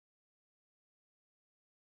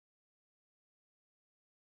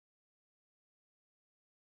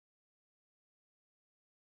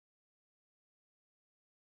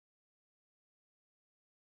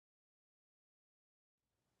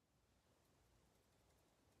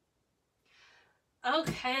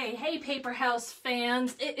Okay, hey Paper House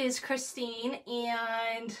fans, it is Christine,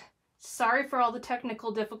 and sorry for all the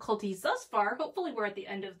technical difficulties thus far. Hopefully we're at the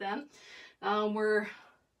end of them.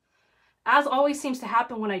 As always seems to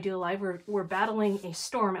happen when I do a live, we're battling a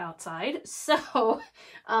storm outside, so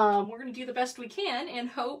we're going to do the best we can and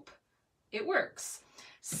hope it works.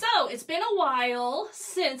 So it's been a while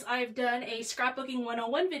since I've done a scrapbooking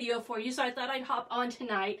 101 video for you, so I thought I'd hop on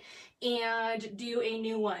tonight and do a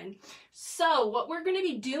new one. So what we're going to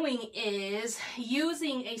be doing is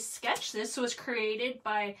using a sketch. This was created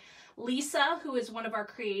by Lisa, who is one of our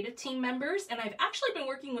creative team members, and I've actually been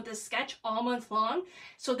working with this sketch all month long.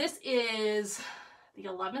 So this is the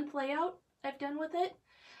 11th layout I've done with it.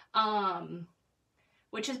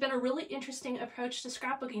 Which has been a really interesting approach to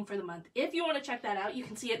scrapbooking for the month. If you want to check that out, you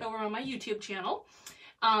can see it over on my YouTube channel.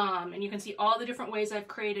 And you can see all the different ways I've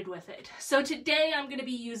created with it. So today I'm going to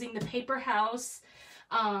be using the Paper House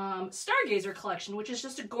Stargazer collection, which is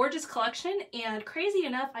just a gorgeous collection, and crazy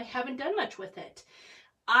enough, I haven't done much with it.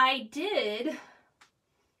 I did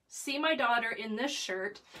see my daughter in this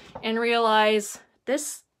shirt and realize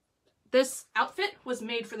this outfit was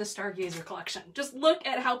made for the Stargazer collection. Just look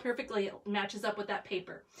at how perfectly it matches up with that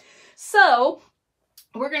paper. So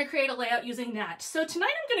we're going to create a layout using that. So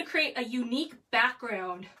tonight I'm going to create a unique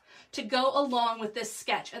background to go along with this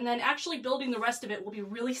sketch, and then actually building the rest of it will be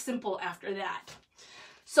really simple after that.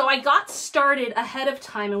 So I got started ahead of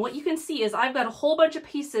time, and what you can see is I've got a whole bunch of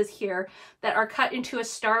pieces here that are cut into a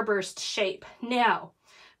starburst shape. Now,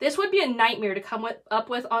 this would be a nightmare to come up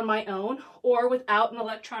with on my own or without an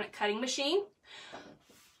electronic cutting machine.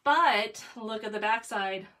 But look at the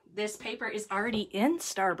backside. This paper is already in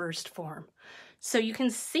starburst form. So you can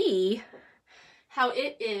see how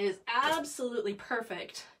it is absolutely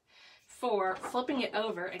perfect for flipping it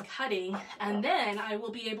over and cutting, and then I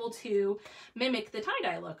will be able to mimic the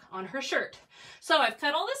tie-dye look on her shirt. So I've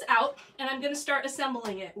cut all this out and I'm going to start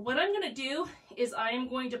assembling it. What I'm going to do is I am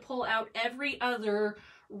going to pull out every other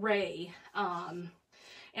ray, and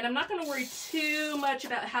I'm not going to worry too much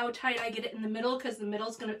about how tight I get it in the middle, because the middle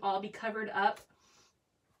is going to all be covered up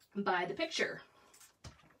by the picture.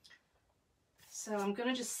 So I'm going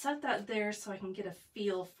to just set that there so I can get a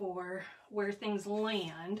feel for where things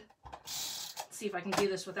land. Let's see if I can do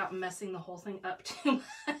this without messing the whole thing up too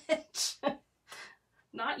much.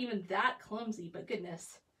 Not even that clumsy, but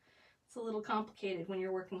goodness, it's a little complicated when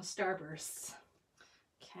you're working with starbursts.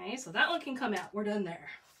 Okay, so that one can come out. We're done there.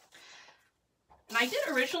 And I did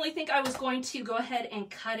originally think I was going to go ahead and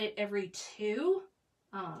cut it every two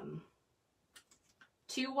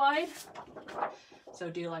wide. So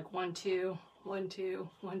do like 1, 2, 1, 2,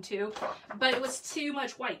 1, 2. But it was too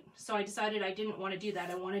much white, so I decided I didn't want to do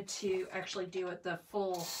that. I wanted to actually do it the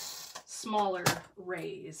full smaller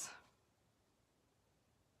rays.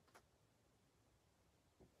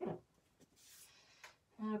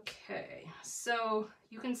 Okay, so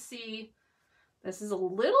you can see this is a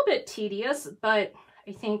little bit tedious, but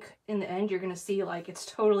I think in the end you're going to see like it's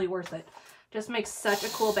totally worth it. Just makes such a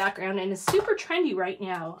cool background and is super trendy right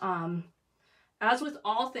now. As with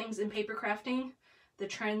all things in paper crafting, the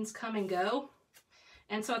trends come and go.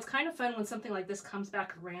 And so it's kind of fun when something like this comes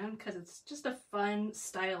back around, because it's just a fun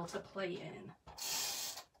style to play in.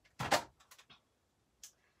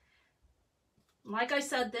 Like I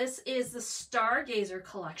said, this is the Stargazer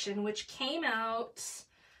collection, which came out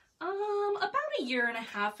about a year and a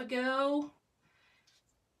half ago,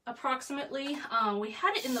 approximately. We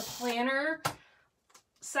had it in the planner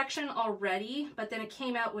section already, but then it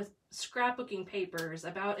came out with scrapbooking papers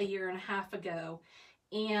about a year and a half ago,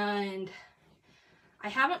 and I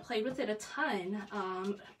haven't played with it a ton,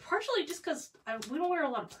 partially just because we don't wear a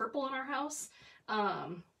lot of purple in our house.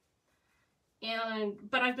 But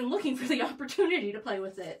I've been looking for the opportunity to play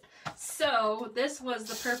with it. So this was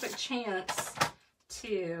the perfect chance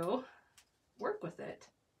to work with it.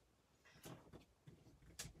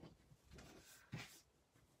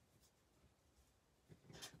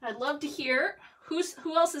 I'd love to hear who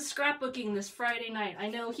else is scrapbooking this Friday night. I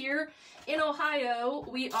know here in Ohio,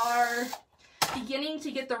 we are beginning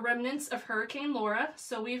to get the remnants of Hurricane Laura.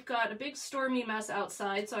 So we've got a big stormy mess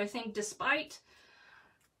outside. So I think despite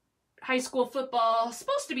high school football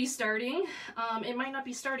supposed to be starting, it might not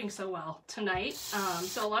be starting so well tonight.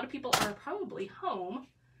 So a lot of people are probably home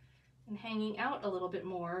and hanging out a little bit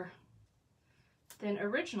more than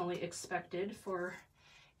originally expected for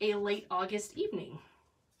a late August evening.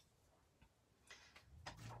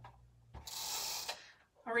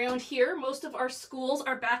 Around here, most of our schools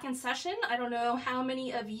are back in session. I don't know how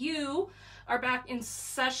many of you are back in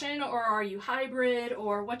session, or are you hybrid,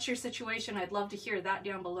 or what's your situation? I'd love to hear that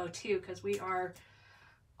down below too, because we are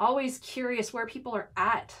always curious where people are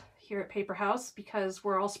at here at Paper House because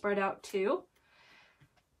we're all spread out too.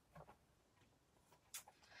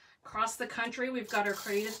 Across the country, we've got our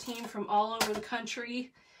creative team from all over the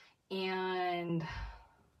country and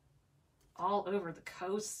all over the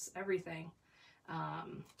coasts, everything.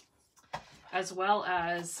 As well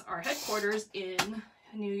as our headquarters in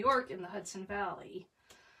New York in the Hudson Valley.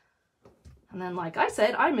 And then, like I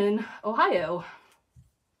said, I'm in Ohio.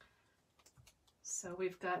 So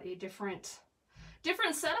we've got a different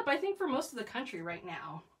setup, I think, for most of the country right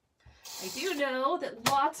now. I do know that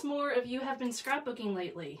lots more of you have been scrapbooking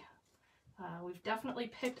lately. We've definitely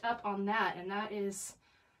picked up on that, and that is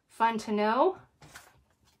fun to know.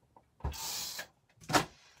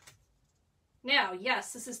 Now,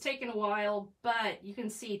 yes, this has taken a while, but you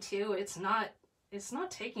can see too, it's not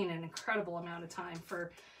taking an incredible amount of time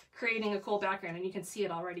for creating a cool background, and you can see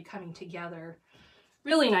it already coming together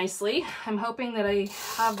really nicely. I'm hoping that I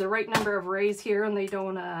have the right number of rays here and they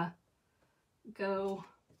don't go,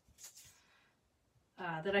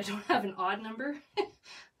 that I don't have an odd number.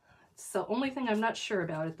 It's the only thing I'm not sure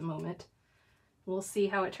about at the moment. We'll see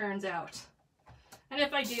how it turns out. And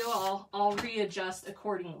if I do, I'll readjust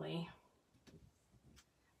accordingly.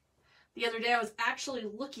 The other day I was actually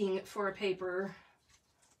looking for a paper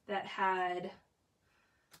that had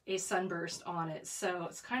a sunburst on it. So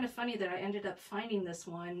it's kind of funny that I ended up finding this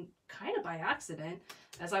one kind of by accident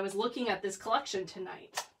as I was looking at this collection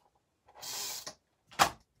tonight.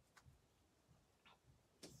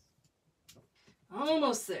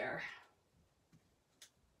 Almost there.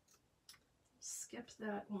 Skip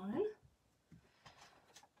that one.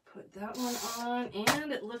 Put that one on,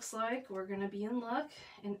 and it looks like we're going to be in luck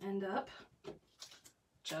and end up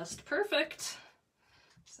just perfect.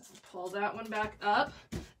 So pull that one back up.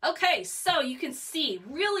 Okay, so you can see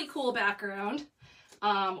really cool background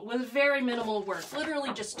with very minimal work.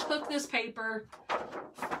 Literally just took this paper,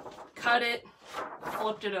 cut it,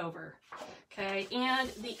 flipped it over. Okay, and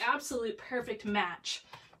the absolute perfect match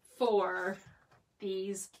for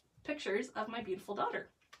these pictures of my beautiful daughter.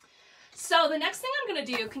 So the next thing I'm going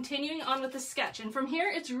to do, continuing on with the sketch, and from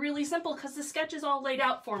here it's really simple because the sketch is all laid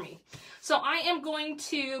out for me. So I am going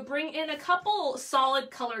to bring in a couple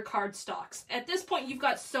solid color cardstocks. At this point you've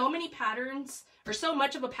got so many patterns, or so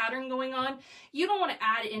much of a pattern going on, you don't want to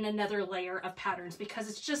add in another layer of patterns because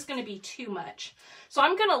it's just going to be too much. So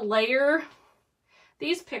I'm going to layer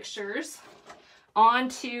these pictures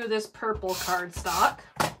onto this purple cardstock.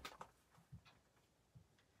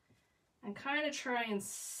 And kind of try and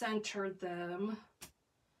center them.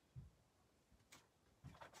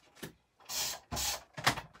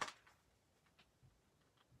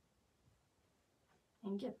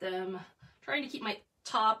 And get them, trying to keep my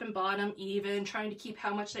top and bottom even, trying to keep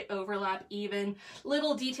how much they overlap even.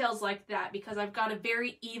 Little details like that because I've got a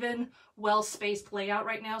very even, well-spaced layout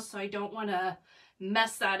right now, so I don't want to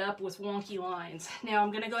mess that up with wonky lines. Now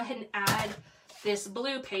I'm going to go ahead and add this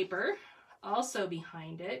blue paper also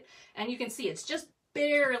behind it, and you can see it's just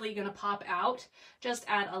barely going to pop out. Just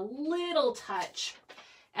add a little touch,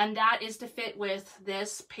 and that is to fit with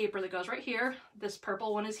this paper that goes right here. This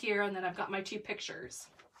purple one is here, and then I've got my two pictures.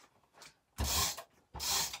 So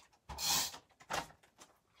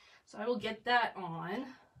I will get that on,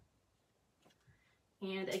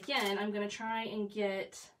 and again I'm going to try and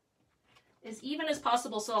get as even as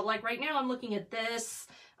possible. So like right now I'm looking at this,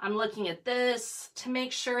 I'm looking at this to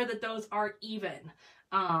make sure that those are even.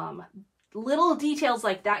 Little details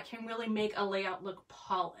like that can really make a layout look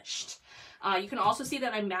polished. You can also see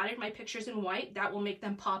that I matted my pictures in white. That will make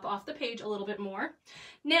them pop off the page a little bit more.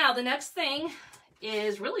 Now the next thing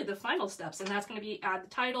is really the final steps, and that's going to be add the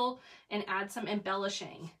title and add some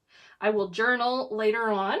embellishing. I will journal later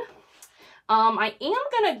on. I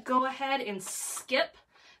am going to go ahead and skip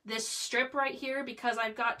this strip right here because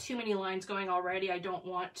I've got too many lines going already. I don't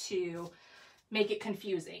want to make it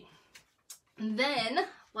confusing. And then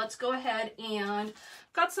let's go ahead and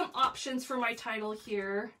got some options for my title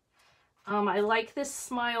here. I like this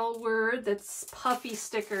smile word that's puffy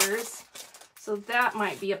stickers, so that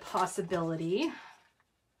might be a possibility.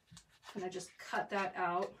 I'm gonna just cut that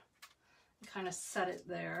out and kind of set it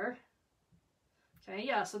there. Okay,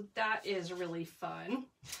 yeah, so that is really fun.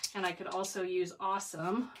 And I could also use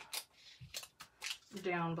awesome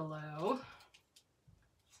down below.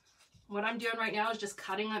 What I'm doing right now is just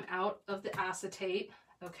cutting them out of the acetate.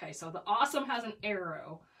 Okay, so the awesome has an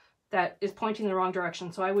arrow that is pointing the wrong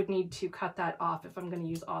direction, so I would need to cut that off if I'm going to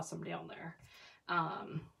use awesome down there.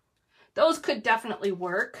 Those could definitely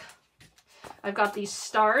work. I've got these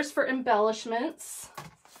stars for embellishments.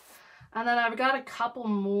 And then I've got a couple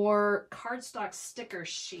more cardstock sticker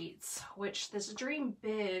sheets, which this Dream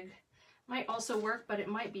Big might also work, but it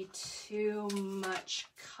might be too much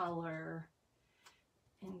color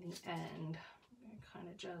in the end. Kind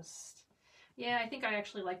of just, yeah, I think I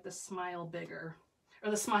actually like the Smile bigger,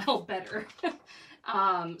 or the Smile better.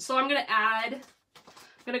 So I'm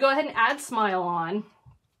gonna go ahead and add Smile on.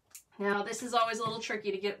 Now this is always a little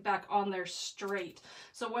tricky to get back on there straight.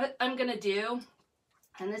 So what I'm gonna do,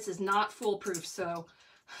 and this is not foolproof, so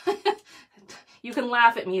you can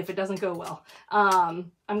laugh at me if it doesn't go well.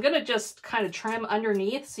 I'm gonna just kind of trim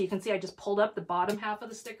underneath, so you can see I just pulled up the bottom half of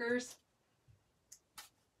the stickers.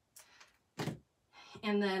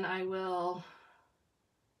 And then I will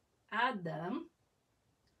add them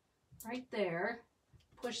right there,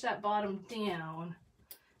 push that bottom down,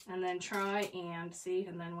 and then try and see,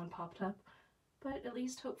 and then one popped up. But at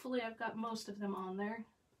least hopefully I've got most of them on there.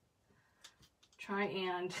 Try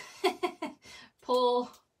and pull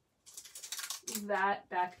that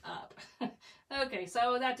back up. Okay,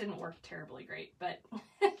 so that didn't work terribly great, but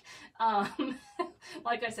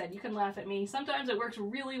like I said, you can laugh at me. Sometimes it works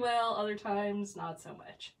really well, other times not so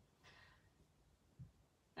much.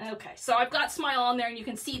 Okay, so I've got Smile on there, and you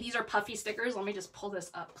can see these are puffy stickers. Let me just pull this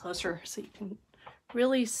up closer so you can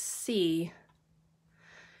really see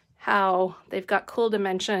how they've got cool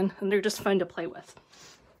dimension, and they're just fun to play with.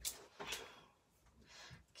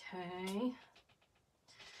 Okay,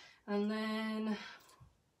 and then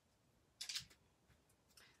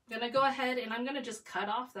I'm gonna go ahead and I'm gonna just cut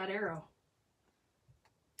off that arrow.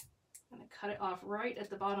 I'm gonna cut it off right at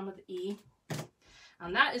the bottom of the E.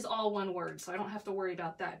 And that is all one word, so I don't have to worry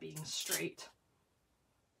about that being straight.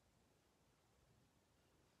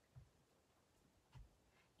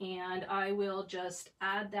 And I will just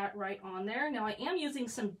add that right on there. Now I am using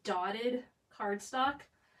some dotted cardstock,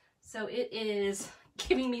 so it is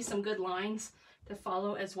giving me some good lines to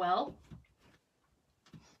follow as well.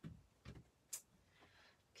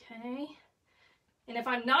 Okay. And if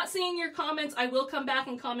I'm not seeing your comments, I will come back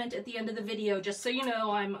and comment at the end of the video, just so you know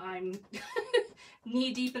I'm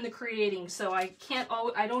knee deep in the creating, so I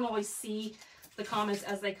don't always see the comments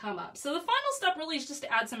as they come up. So the final step really is just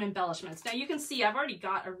to add some embellishments. Now you can see I've already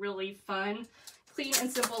got a really fun, clean and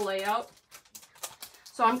simple layout.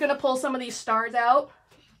 So I'm gonna pull some of these stars out.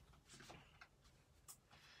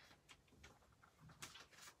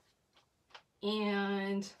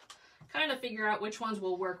 And kind of figure out which ones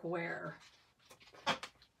will work where.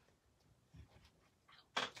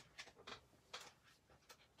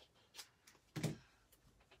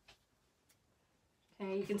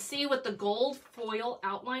 Okay, you can see with the gold foil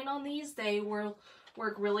outline on these, they will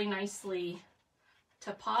work really nicely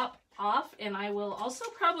to pop off, and I will also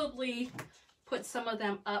probably put some of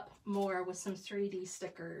them up more with some 3D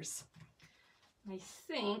stickers. I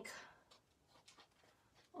think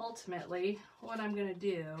ultimately what I'm going to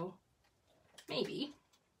do, maybe,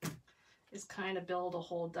 is kind of build a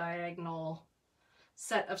whole diagonal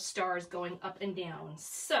set of stars going up and down.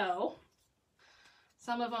 So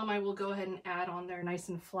some of them I will go ahead and add on there nice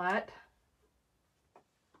and flat.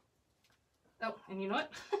 Oh, and you know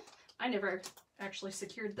what? I never actually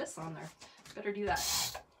secured this on there. Better do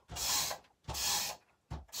that.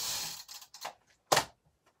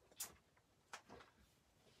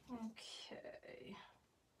 Okay.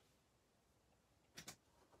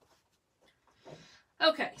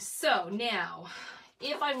 Okay, so now,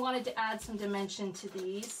 if I wanted to add some dimension to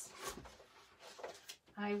these,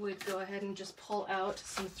 I would go ahead and just pull out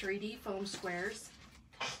some 3D foam squares.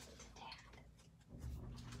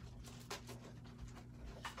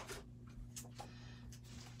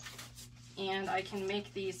 And I can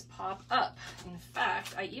make these pop up. In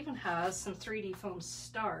fact, I even have some 3D foam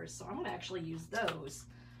stars, so I'm going to actually use those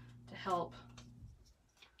to help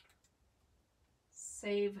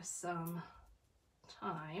save some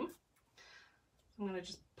time. I'm going to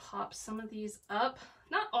just pop some of these up.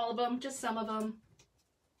 Not all of them, just some of them.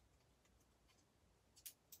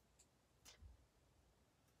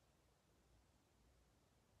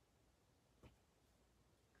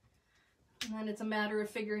 And then it's a matter of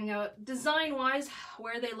figuring out design-wise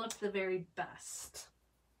where they look the very best.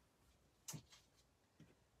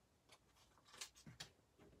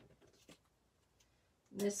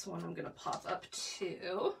 This one I'm going to pop up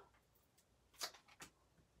too.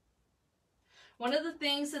 One of the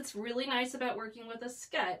things that's really nice about working with a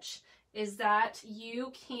sketch is that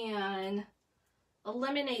you can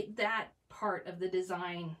eliminate that part of the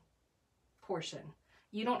design portion.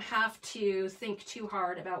 You don't have to think too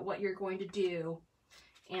hard about what you're going to do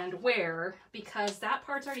and where, because that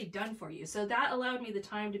part's already done for you. So that allowed me the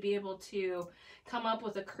time to be able to come up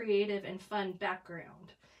with a creative and fun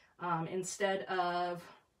background. instead of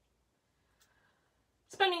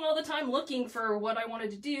spending all the time looking for what I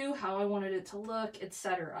wanted to do, how I wanted it to look,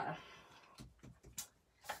 etc.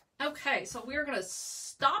 Okay, so we're going to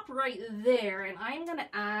stop right there, and I'm going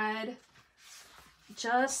to add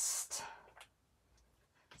just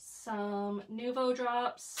some Nuvo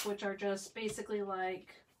drops, which are just basically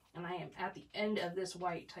like, and I am at the end of this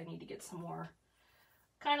white, I need to get some more,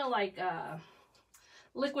 kind of like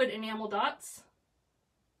liquid enamel dots.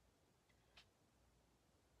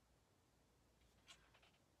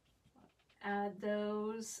 Add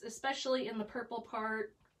those, especially in the purple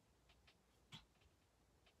part,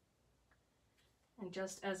 and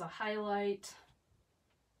just as a highlight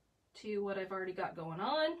to what I've already got going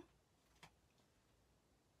on.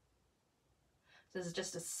 This is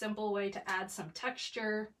just a simple way to add some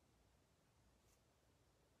texture.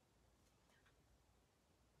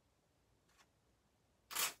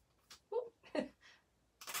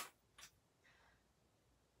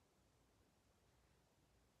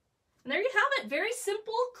 And there you have it. Very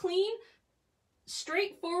simple, clean,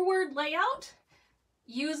 straightforward layout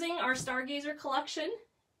using our Stargazer collection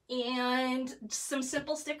and some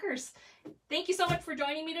simple stickers. Thank you so much for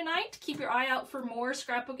joining me tonight. Keep your eye out for more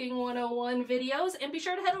Scrapbooking 101 videos, and be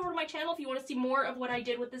sure to head over to my channel if you want to see more of what I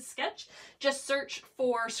did with this sketch. Just search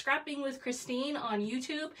for Scrapping with Christine on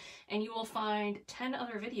YouTube and you will find 10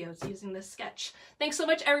 other videos using this sketch. Thanks so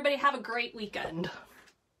much, everybody. Have a great weekend.